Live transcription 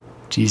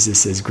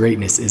Jesus says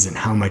greatness isn't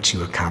how much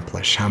you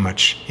accomplish, how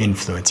much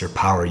influence or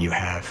power you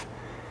have.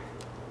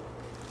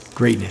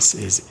 Greatness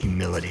is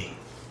humility.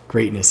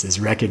 Greatness is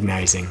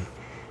recognizing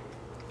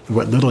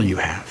what little you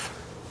have,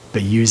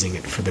 but using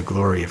it for the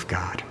glory of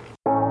God.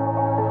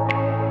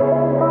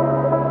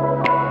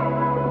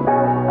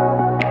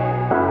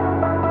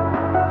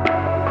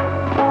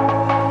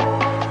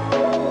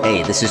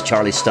 Hey, this is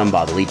Charlie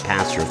Stumbaugh, the lead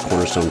pastor of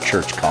Cornerstone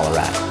Church,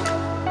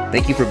 Colorado.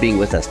 Thank you for being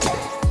with us today.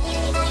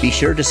 Be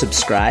sure to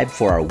subscribe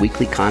for our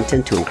weekly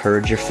content to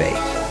encourage your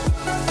faith.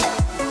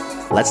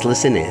 Let's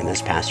listen in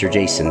as Pastor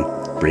Jason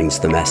brings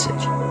the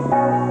message.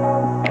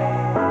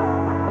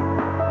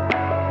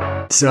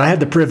 So I had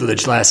the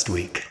privilege last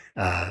week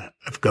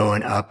of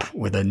going up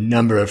with a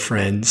number of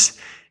friends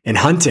and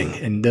hunting.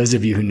 And those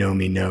of you who know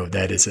me know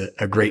that is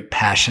a great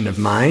passion of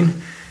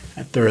mine.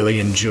 I thoroughly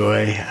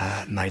enjoy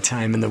my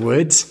time in the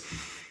woods.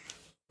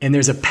 And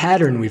there's a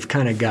pattern we've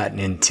kind of gotten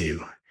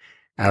into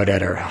out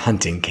at our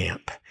hunting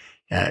camp,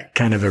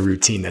 kind of a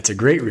routine that's a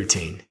great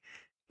routine.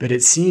 But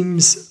it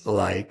seems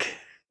like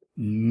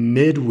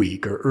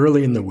midweek or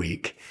early in the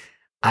week,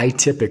 I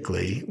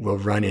typically will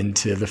run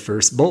into the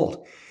first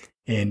bull.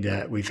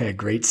 And we've had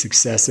great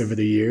success over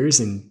the years.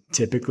 And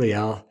typically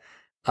I'll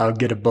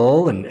get a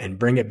bull and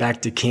bring it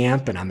back to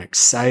camp. And I'm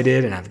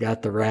excited and I've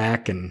got the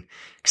rack and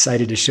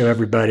excited to show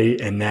everybody.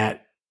 And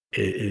that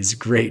is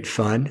great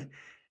fun.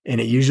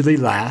 And it usually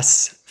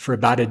lasts for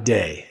about a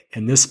day.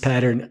 And this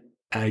pattern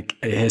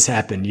has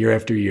happened year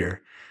after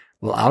year.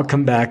 Well, I'll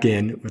come back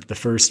in with the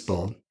first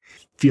bull,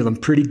 feeling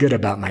pretty good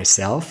about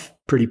myself,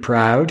 pretty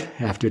proud,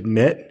 have to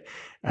admit.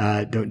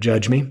 Don't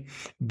judge me,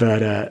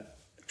 but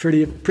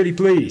pretty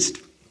pleased.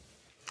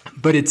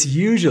 But it's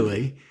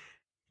usually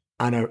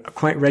on a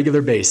quite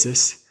regular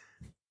basis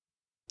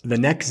the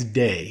next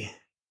day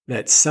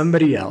that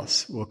somebody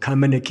else will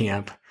come into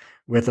camp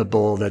with a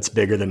bull that's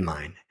bigger than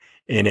mine.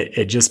 And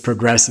it just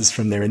progresses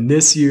from there. And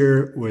this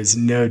year was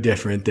no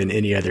different than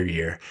any other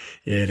year.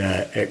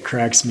 It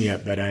cracks me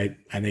up. But I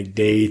think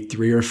day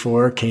 3 or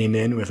 4 came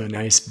in with a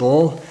nice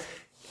bull.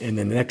 And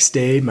then the next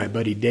day, my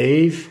buddy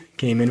Dave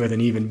came in with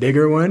an even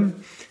bigger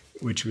one,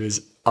 which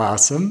was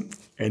awesome.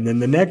 And then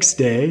the next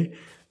day,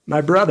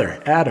 my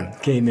brother Adam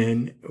came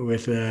in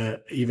with an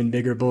even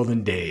bigger bull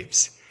than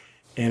Dave's.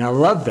 And I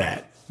love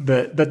that.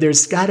 But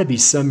there's got to be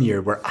some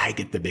year where I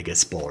get the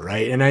biggest bull,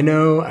 right? And I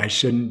know I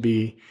shouldn't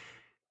be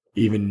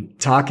even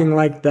talking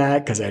like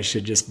that because I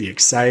should just be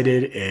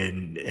excited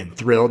and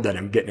thrilled that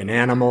I'm getting an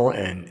animal,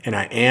 and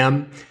I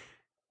am.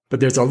 But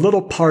there's a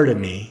little part of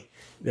me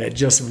that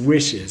just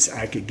wishes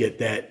I could get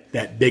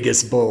that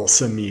biggest bull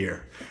some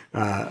year,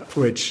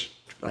 which,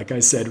 like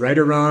I said, right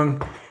or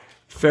wrong,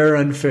 fair or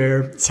unfair,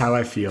 it's how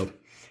I feel.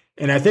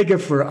 And I think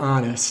if we're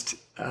honest,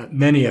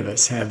 many of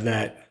us have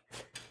that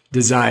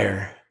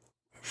desire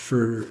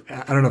for,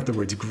 I don't know if the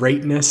word's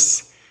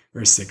greatness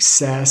or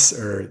success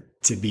or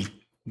to be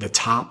the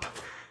top,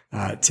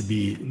 to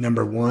be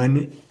number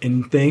one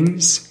in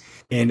things.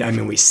 And I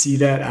mean, we see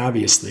that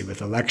obviously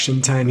with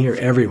election time here,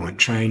 everyone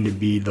trying to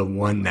be the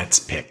one that's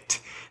picked,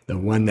 the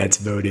one that's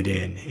voted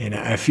in. And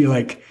I feel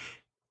like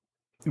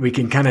we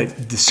can kind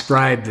of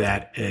describe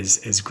that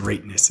as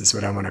greatness is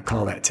what I want to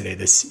call that today,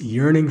 this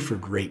yearning for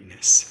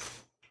greatness.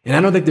 And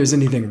I don't think there's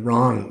anything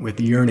wrong with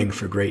yearning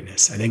for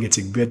greatness. I think it's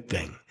a good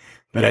thing,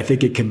 but I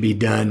think it can be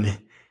done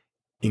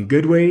in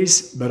good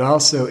ways, but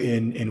also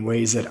in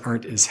ways that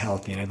aren't as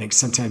healthy. And I think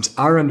sometimes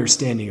our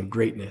understanding of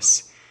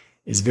greatness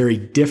is very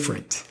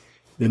different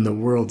than the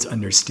world's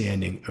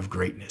understanding of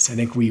greatness. I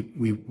think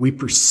we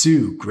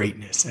pursue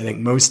greatness. I think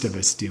most of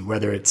us do,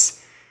 whether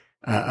it's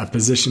a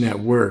position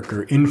at work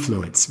or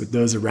influence with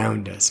those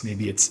around us.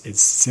 Maybe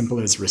it's simple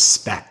as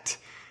respect,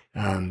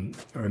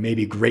 or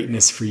maybe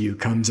greatness for you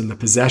comes in the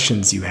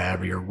possessions you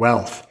have or your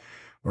wealth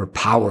or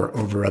power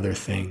over other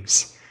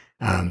things.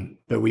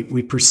 But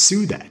we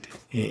pursue that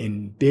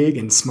in big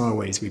and small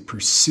ways. We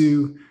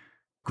pursue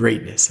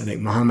greatness. I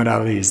think Muhammad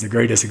Ali is the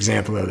greatest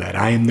example of that.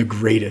 I am the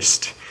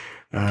greatest.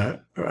 I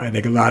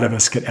think a lot of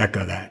us could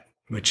echo that,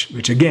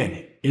 which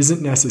again,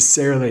 isn't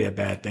necessarily a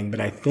bad thing. But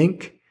I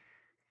think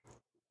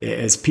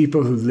as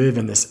people who live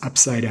in this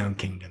upside down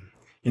kingdom,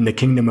 in the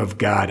kingdom of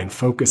God, and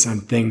focus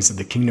on things of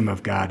the kingdom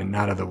of God and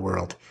not of the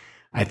world,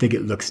 I think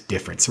it looks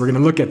different. So we're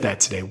going to look at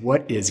that today.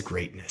 What is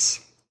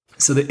greatness?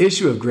 So the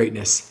issue of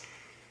greatness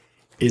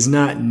is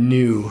not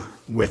new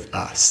with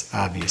us,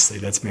 obviously.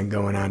 That's been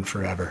going on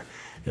forever.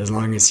 As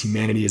long as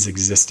humanity has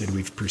existed,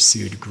 we've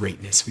pursued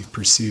greatness. We've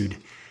pursued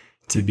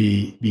to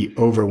be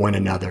over one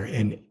another.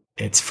 And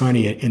it's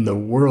funny, in the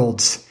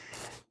world's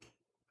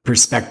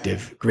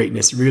perspective,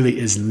 greatness really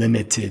is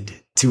limited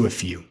to a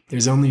few.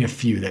 There's only a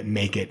few that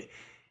make it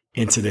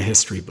into the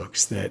history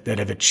books, that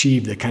have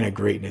achieved the kind of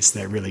greatness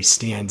that really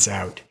stands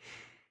out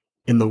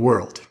in the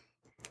world.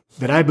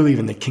 But I believe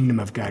in the kingdom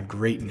of God,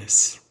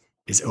 greatness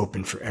is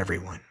open for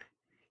everyone.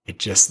 It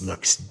just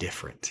looks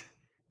different.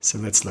 So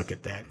let's look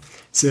at that.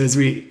 So as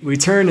we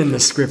turn in the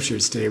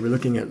scriptures today, we're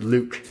looking at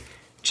Luke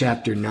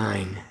chapter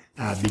 9,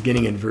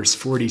 beginning in verse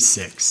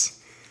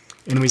 46.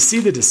 And we see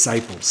the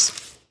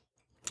disciples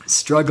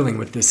struggling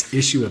with this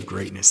issue of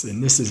greatness.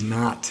 And this is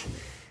not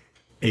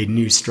a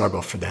new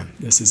struggle for them.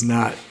 This is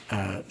not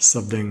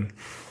something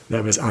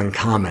that was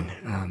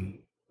uncommon.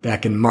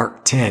 Back in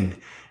Mark 10,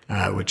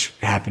 which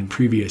happened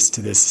previous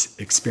to this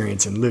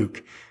experience in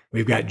Luke,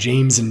 we've got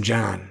James and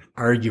John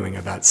arguing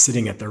about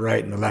sitting at the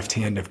right and the left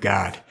hand of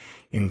God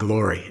in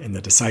glory. And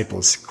the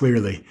disciples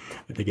clearly,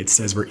 I think it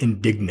says, were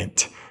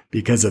indignant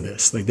because of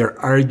this. Like, they're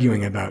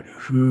arguing about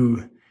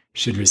who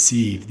should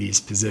receive these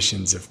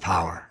positions of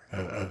power,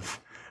 of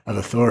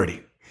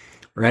authority,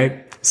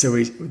 right?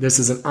 So this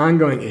is an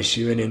ongoing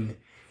issue. And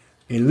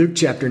in Luke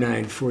chapter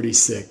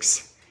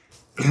 9:46,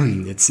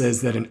 it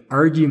says that an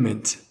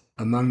argument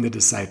among the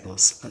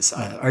disciples,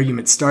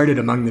 argument started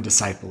among the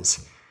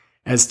disciples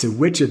as to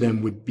which of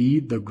them would be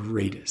the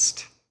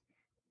greatest.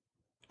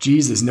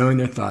 Jesus, knowing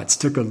their thoughts,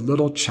 took a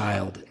little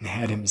child and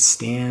had him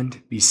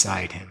stand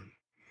beside him.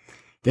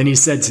 Then he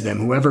said to them,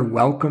 "Whoever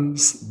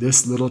welcomes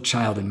this little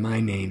child in my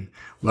name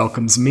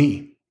welcomes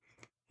me.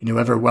 And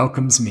whoever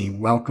welcomes me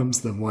welcomes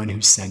the one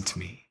who sent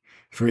me.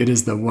 For it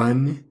is the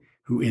one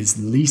who is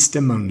least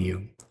among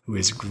you who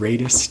is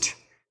greatest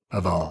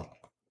of all."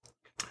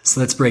 So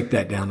let's break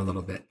that down a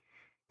little bit.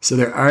 So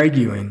they're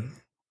arguing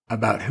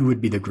about who would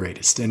be the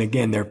greatest. And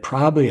again, they're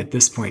probably at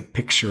this point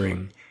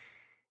picturing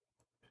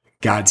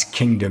God's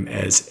kingdom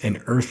as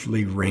an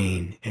earthly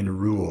reign and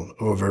rule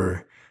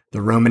over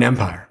the Roman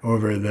Empire,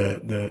 over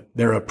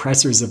their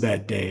oppressors of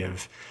that day,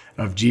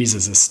 of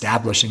Jesus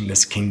establishing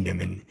this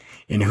kingdom,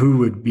 and who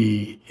would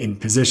be in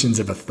positions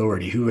of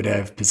authority, who would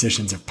have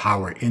positions of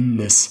power in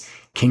this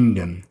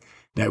kingdom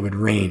that would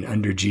reign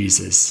under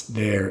Jesus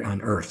there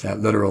on earth, that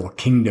literal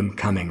kingdom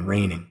coming,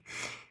 reigning,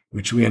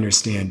 which we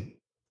understand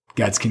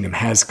God's kingdom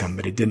has come,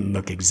 but it didn't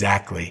look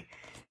exactly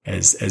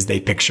as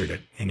they pictured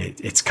it. And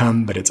it's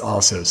come, but it's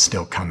also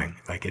still coming.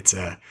 Like, it's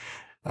a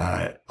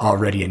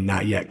already and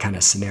not yet kind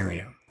of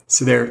scenario.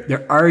 So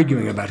they're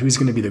arguing about who's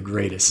going to be the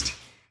greatest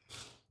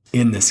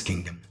in this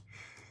kingdom.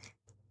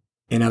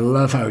 And I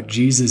love how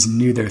Jesus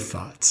knew their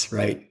thoughts,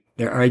 right?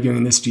 They're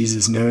arguing this.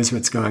 Jesus knows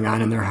what's going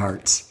on in their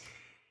hearts.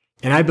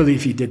 And I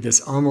believe he did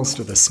this almost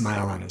with a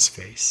smile on his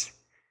face,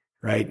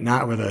 right?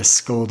 Not with a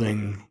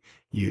scolding,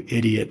 "you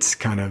idiots"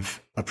 kind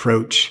of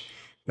approach,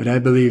 but I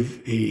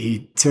believe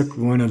he took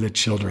one of the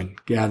children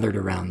gathered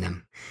around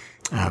them,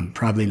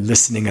 probably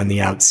listening on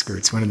the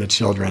outskirts, one of the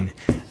children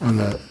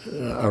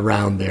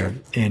around there,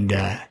 and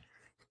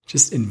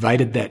just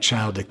invited that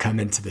child to come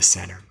into the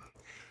center.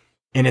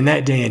 And in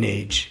that day and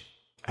age,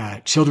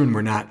 children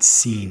were not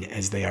seen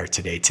as they are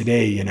today.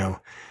 Today,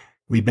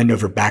 we bend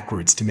over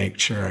backwards to make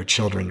sure our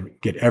children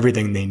get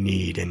everything they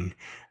need and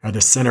are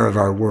the center of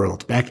our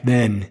world. Back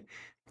then,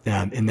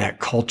 in that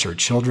culture,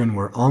 children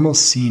were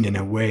almost seen in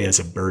a way as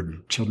a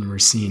burden. Children were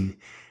seen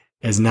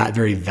as not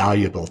very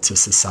valuable to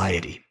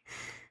society.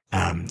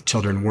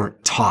 Children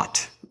weren't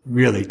taught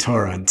really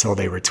Torah until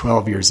they were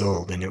 12 years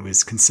old, and it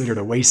was considered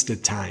a waste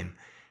of time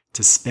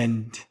to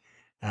spend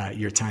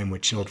your time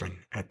with children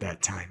at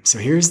that time. So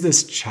here's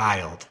this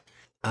child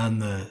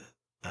on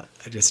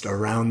just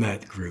around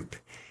that group,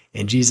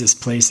 and Jesus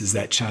places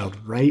that child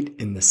right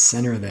in the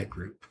center of that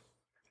group,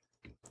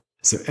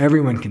 so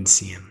everyone can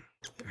see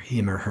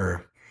him or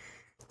her.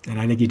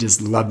 And I think he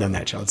just loved on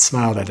that child,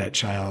 smiled at that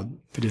child,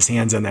 put his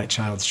hands on that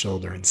child's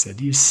shoulder and said,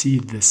 "Do you see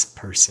this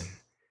person?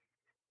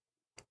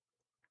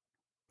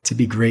 To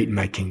be great in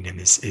my kingdom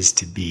is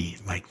to be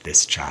like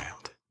this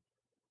child."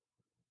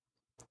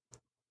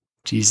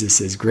 Jesus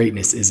says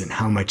greatness isn't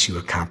how much you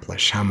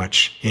accomplish, how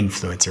much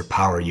influence or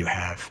power you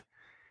have.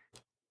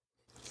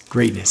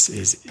 Greatness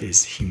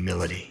is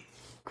humility.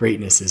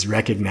 Greatness is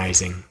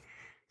recognizing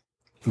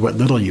what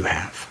little you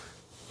have,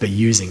 but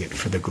using it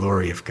for the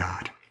glory of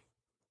God.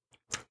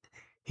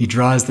 He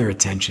draws their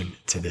attention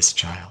to this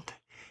child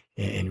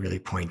and really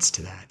points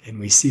to that. And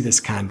we see this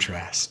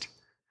contrast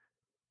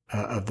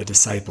of the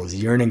disciples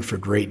yearning for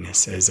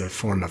greatness as a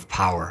form of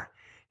power,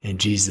 and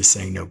Jesus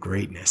saying, no,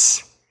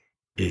 greatness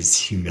is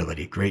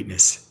humility.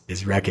 Greatness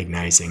is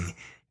recognizing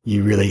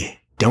you really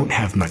don't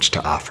have much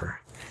to offer,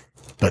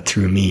 but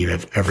through me you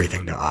have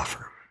everything to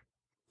offer.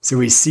 So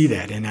we see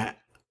that, and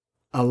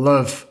I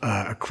love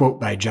a quote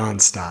by John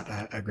Stott,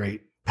 a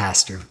great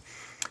pastor,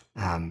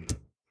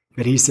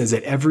 but he says,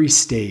 at every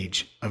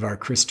stage of our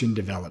Christian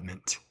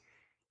development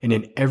and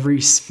in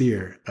every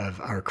sphere of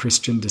our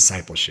Christian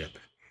discipleship,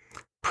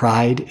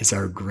 pride is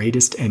our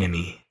greatest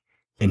enemy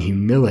and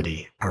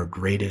humility our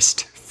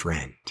greatest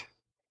friend.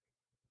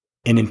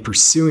 And in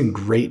pursuing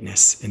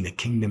greatness in the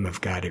kingdom of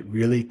God, it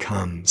really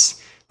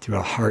comes through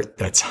a heart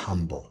that's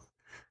humble,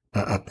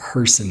 a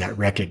person that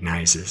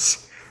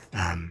recognizes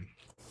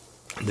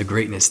the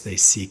greatness they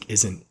seek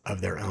isn't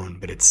of their own,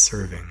 but it's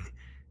serving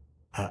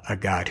a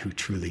God who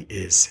truly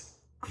is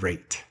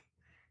great.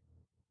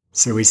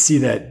 So we see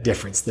that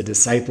difference. The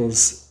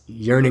disciples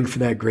yearning for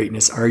that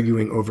greatness,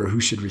 arguing over who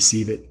should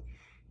receive it,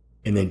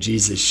 and then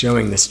Jesus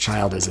showing this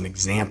child as an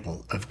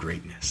example of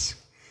greatness.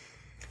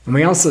 And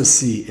we also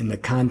see in the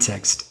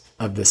context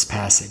of this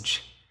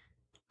passage,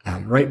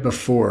 right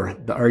before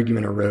the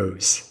argument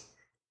arose,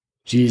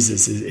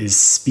 Jesus is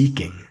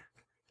speaking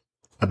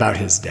about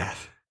his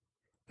death,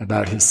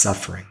 about his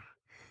suffering.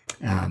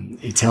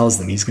 He tells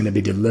them he's going to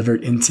be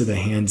delivered into the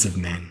hands of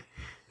men,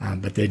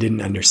 but they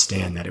didn't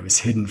understand that it was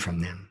hidden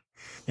from them.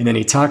 And then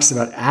he talks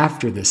about,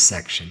 after this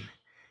section,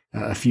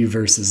 a few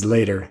verses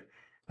later,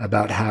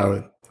 about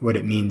what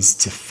it means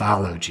to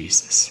follow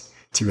Jesus,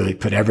 to really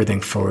put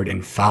everything forward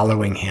in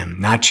following him,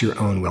 not your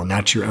own will,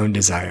 not your own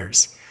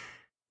desires,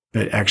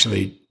 but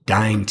actually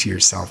dying to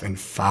yourself and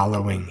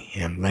following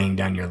him, laying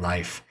down your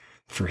life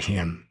for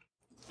him.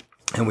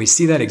 And we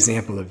see that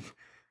example of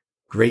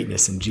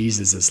greatness in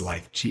Jesus'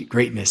 life.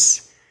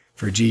 Greatness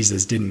for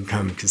Jesus didn't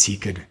come because he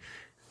could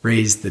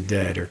raise the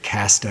dead or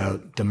cast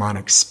out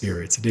demonic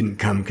spirits. It didn't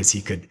come because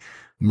he could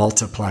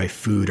multiply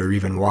food or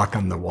even walk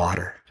on the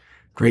water.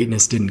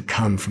 Greatness didn't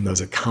come from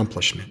those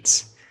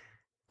accomplishments.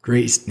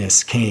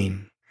 Greatness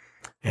came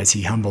as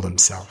he humbled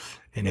himself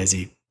and as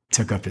he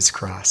took up his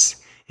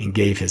cross and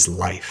gave his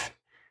life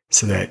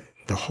so that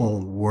the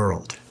whole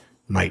world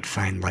might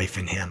find life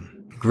in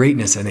him.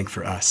 Greatness, I think,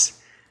 for us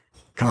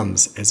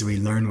comes as we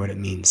learn what it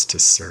means to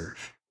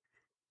serve,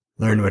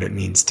 learn what it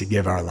means to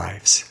give our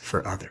lives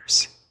for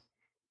others.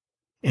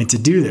 And to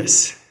do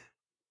this,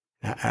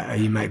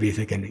 you might be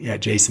thinking, yeah,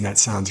 Jason, that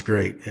sounds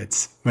great.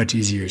 It's much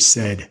easier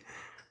said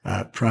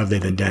probably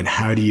than done.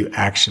 How do you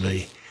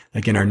actually,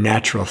 like in our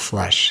natural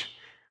flesh,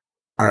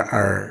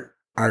 our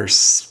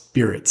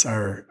spirits,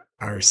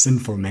 our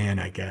sinful man,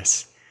 I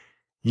guess,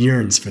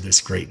 yearns for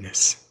this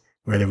greatness,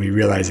 whether we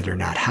realize it or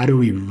not. How do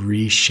we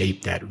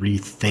reshape that,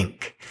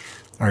 rethink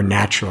our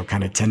natural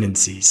kind of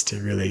tendencies to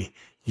really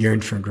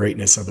yearn for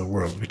greatness of the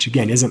world, which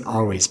again isn't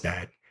always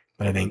bad,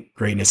 but I think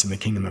greatness in the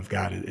kingdom of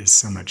God is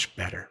so much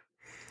better.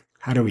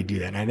 How do we do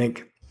that? And I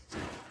think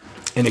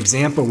an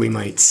example we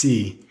might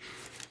see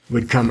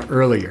would come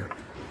earlier,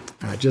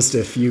 just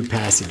a few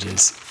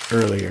passages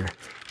earlier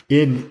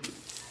in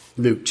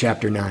Luke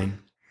chapter 9.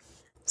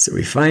 So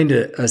we find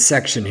a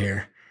section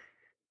here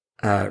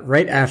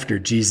right after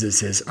Jesus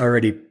has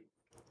already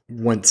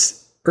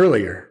once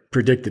earlier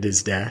predicted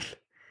his death,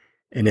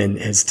 and then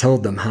has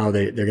told them how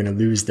they're going to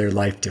lose their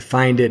life to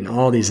find it, and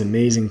all these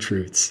amazing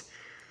truths.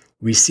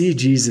 We see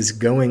Jesus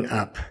going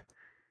up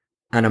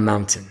on a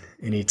mountain,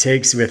 and he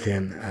takes with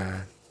him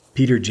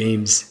Peter,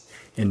 James,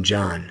 and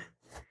John.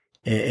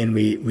 And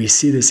we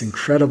see this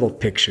incredible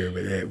picture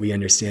that we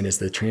understand as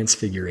the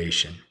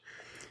transfiguration,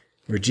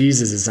 where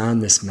Jesus is on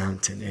this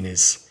mountain, and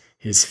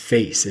his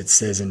face, it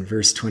says in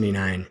verse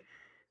 29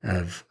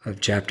 of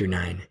chapter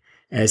 9,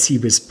 as he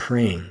was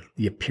praying,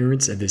 the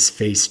appearance of his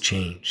face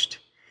changed,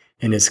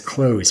 and his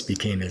clothes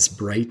became as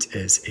bright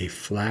as a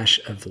flash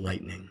of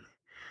lightning.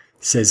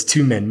 It says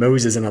 2 men,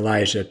 Moses and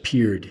Elijah,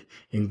 appeared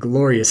in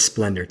glorious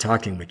splendor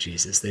talking with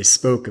Jesus. They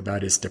spoke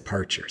about his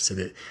departure, so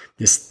that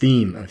this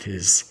theme of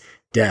his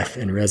death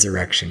and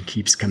resurrection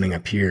keeps coming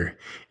up here.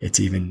 It's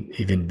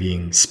even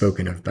being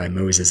spoken of by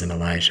Moses and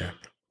Elijah.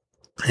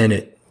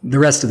 And the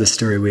rest of the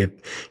story, we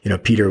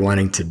have, Peter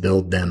wanting to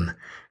build them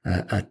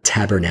a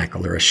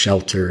tabernacle or a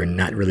shelter and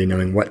not really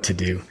knowing what to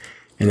do.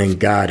 And then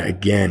God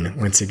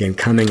once again,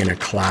 coming in a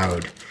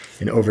cloud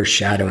and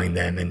overshadowing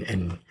them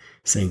and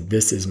saying,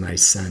 this is my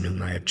son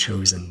whom I have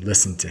chosen,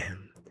 listen to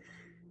him.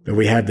 But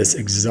we have this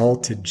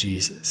exalted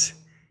Jesus.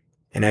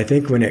 And I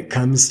think when it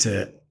comes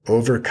to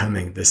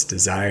overcoming this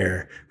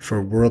desire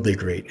for worldly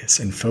greatness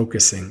and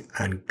focusing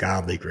on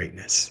godly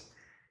greatness,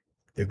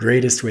 the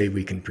greatest way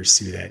we can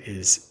pursue that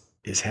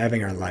is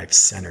having our life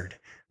centered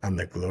on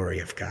the glory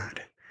of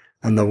God,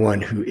 on the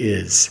one who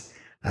is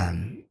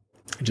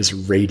just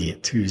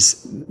radiant,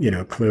 whose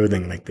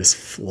clothing like this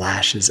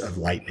flashes of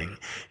lightning,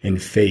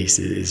 and face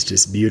is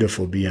just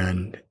beautiful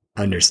beyond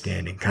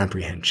understanding,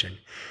 comprehension.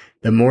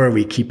 The more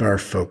we keep our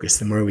focus,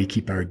 the more we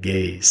keep our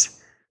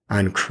gaze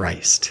on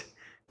Christ,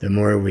 the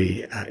more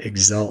we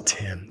exalt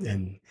him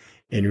and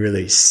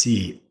really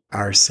see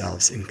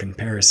ourselves in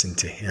comparison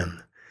to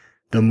him,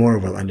 the more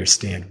we'll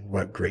understand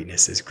what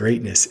greatness is.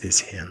 Greatness is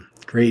him.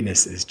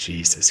 Greatness is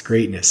Jesus.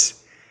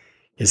 Greatness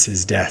is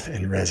his death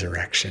and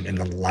resurrection and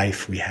the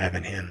life we have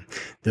in him,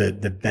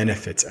 the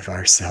benefits of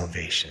our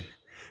salvation,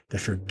 the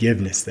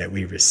forgiveness that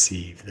we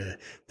receive,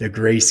 the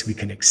grace we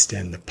can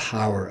extend, the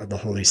power of the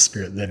Holy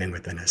Spirit living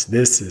within us.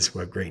 This is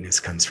what greatness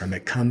comes from.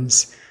 It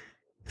comes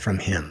from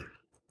him.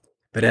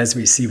 But as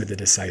we see with the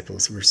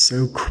disciples, we're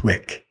so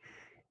quick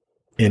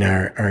in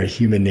our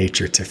human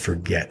nature to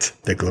forget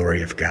the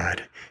glory of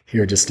God.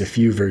 Here, just a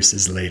few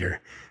verses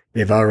later,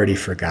 they've already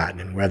forgotten,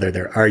 and whether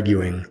they're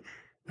arguing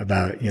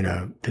about,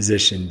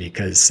 position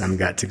because some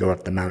got to go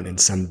up the mountain and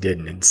some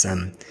didn't, and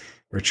some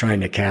were trying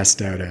to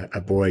cast out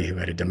a boy who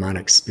had a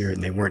demonic spirit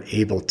and they weren't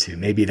able to.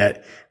 Maybe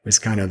that was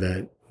kind of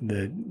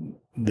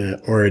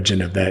the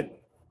origin of that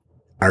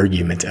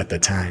argument at the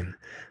time.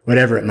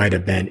 Whatever it might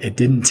have been, it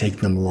didn't take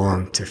them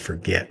long to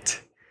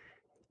forget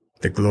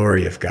the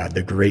glory of God,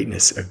 the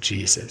greatness of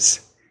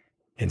Jesus,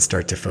 and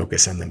start to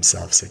focus on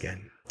themselves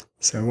again.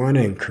 So I want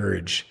to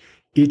encourage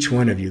each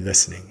one of you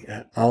listening,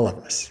 all of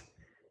us.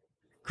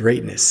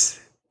 Greatness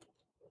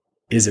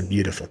is a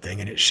beautiful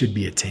thing and it should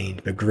be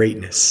attained, but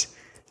greatness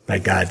by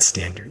God's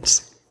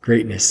standards,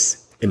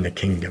 greatness in the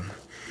kingdom.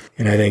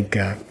 And I think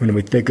when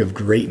we think of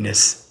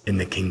greatness in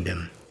the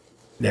kingdom,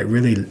 that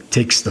really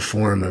takes the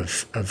form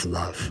of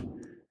love.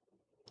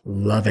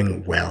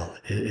 Loving well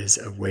is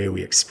a way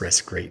we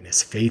express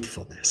greatness.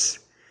 Faithfulness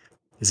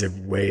is a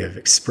way of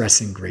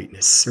expressing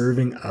greatness.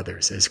 Serving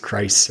others as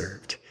Christ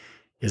served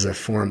is a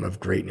form of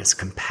greatness.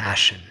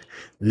 Compassion,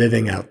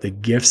 living out the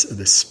gifts of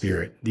the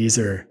Spirit. These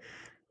are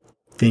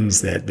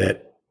things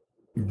that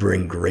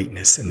bring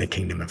greatness in the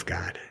kingdom of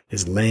God,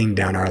 is laying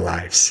down our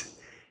lives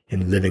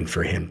and living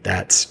for Him.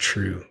 That's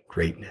true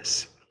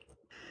greatness.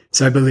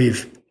 So I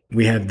believe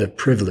we have the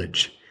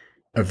privilege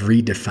of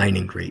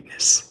redefining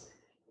greatness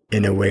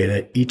in a way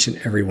that each and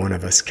every one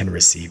of us can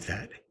receive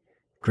that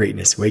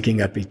greatness,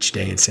 waking up each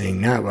day and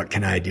saying, not what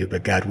can I do,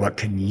 but God, what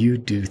can you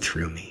do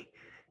through me?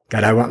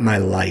 God, I want my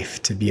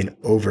life to be an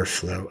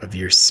overflow of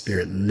your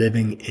Spirit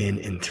living in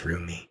and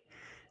through me.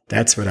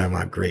 That's what I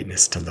want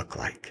greatness to look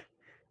like.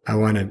 I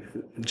want to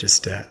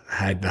just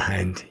hide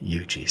behind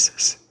you,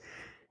 Jesus.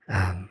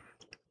 And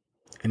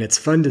it's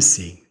fun to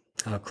see,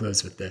 I'll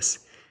close with this.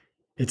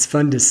 It's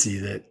fun to see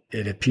that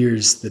it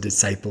appears the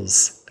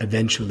disciples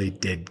eventually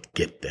did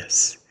get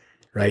this,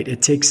 right?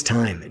 It takes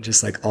time,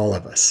 just like all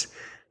of us.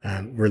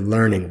 We're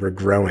learning, we're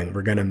growing,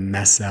 we're going to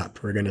mess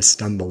up, we're going to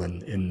stumble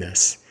in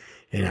this.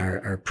 And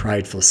our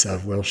prideful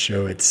self will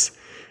show its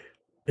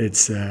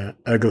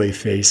ugly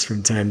face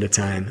from time to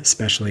time,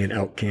 especially in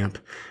Elk Camp.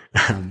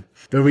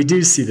 But we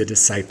do see the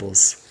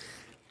disciples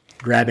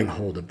grabbing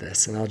hold of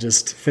this. And I'll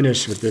just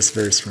finish with this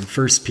verse from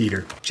 1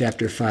 Peter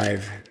chapter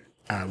 5,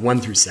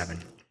 1 through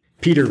 7.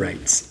 Peter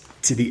writes,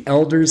 "To the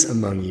elders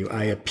among you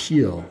I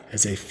appeal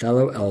as a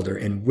fellow elder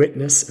and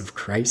witness of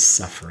Christ's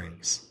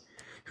sufferings,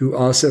 who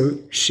also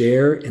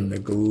share in the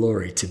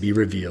glory to be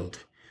revealed.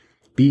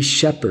 Be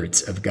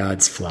shepherds of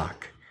God's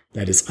flock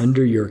that is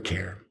under your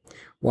care,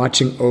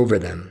 watching over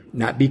them,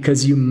 not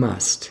because you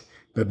must,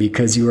 but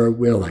because you are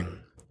willing,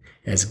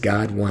 as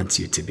God wants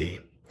you to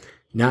be,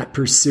 not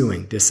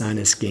pursuing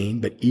dishonest gain,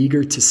 but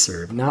eager to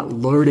serve, not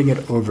lording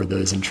it over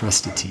those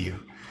entrusted to you,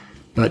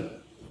 but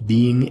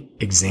being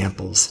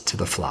examples to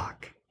the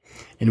flock.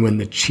 And when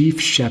the chief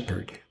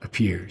shepherd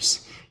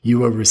appears, you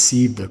will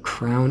receive the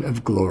crown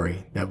of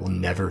glory that will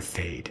never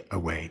fade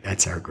away."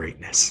 That's our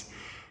greatness.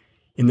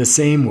 "In the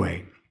same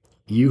way,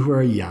 you who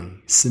are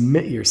young,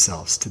 submit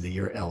yourselves to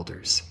your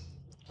elders.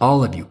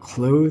 All of you,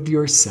 clothe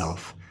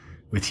yourself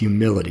with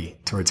humility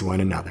towards one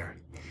another,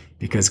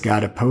 because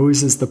God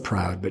opposes the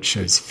proud but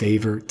shows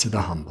favor to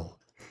the humble.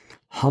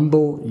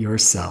 Humble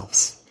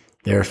yourselves,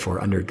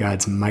 therefore, under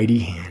God's mighty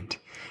hand,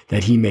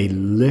 that He may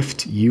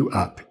lift you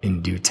up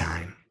in due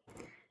time."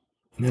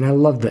 And then I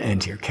love the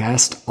end here.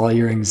 "Cast all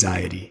your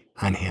anxiety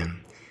on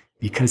Him,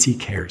 because He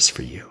cares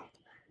for you."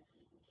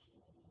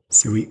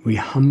 So we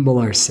humble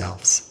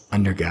ourselves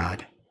under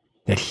God,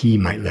 that He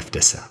might lift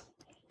us up,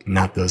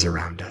 not those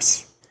around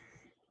us.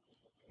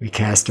 We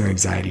cast our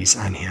anxieties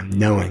on Him,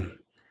 knowing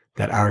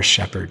that our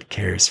shepherd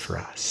cares for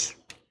us.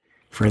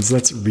 Friends,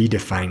 let's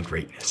redefine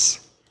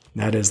greatness,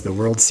 not as the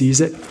world sees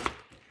it,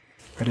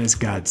 but as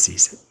God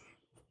sees it.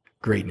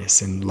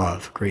 Greatness in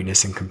love,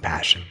 greatness in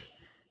compassion,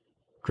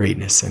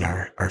 greatness in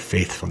our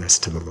faithfulness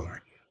to the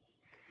Lord.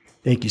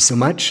 Thank you so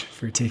much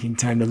for taking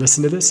time to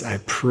listen to this. I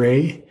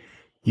pray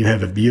you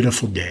have a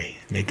beautiful day.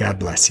 May God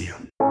bless you.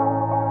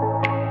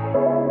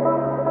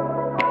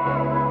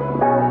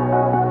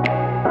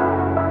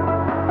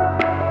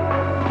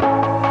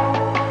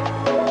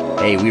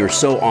 Hey, we are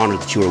so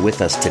honored that you are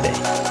with us today.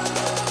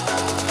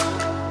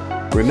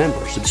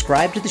 Remember,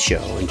 subscribe to the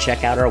show and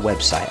check out our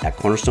website at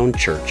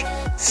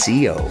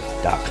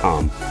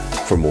cornerstonechurchco.com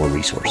for more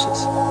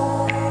resources.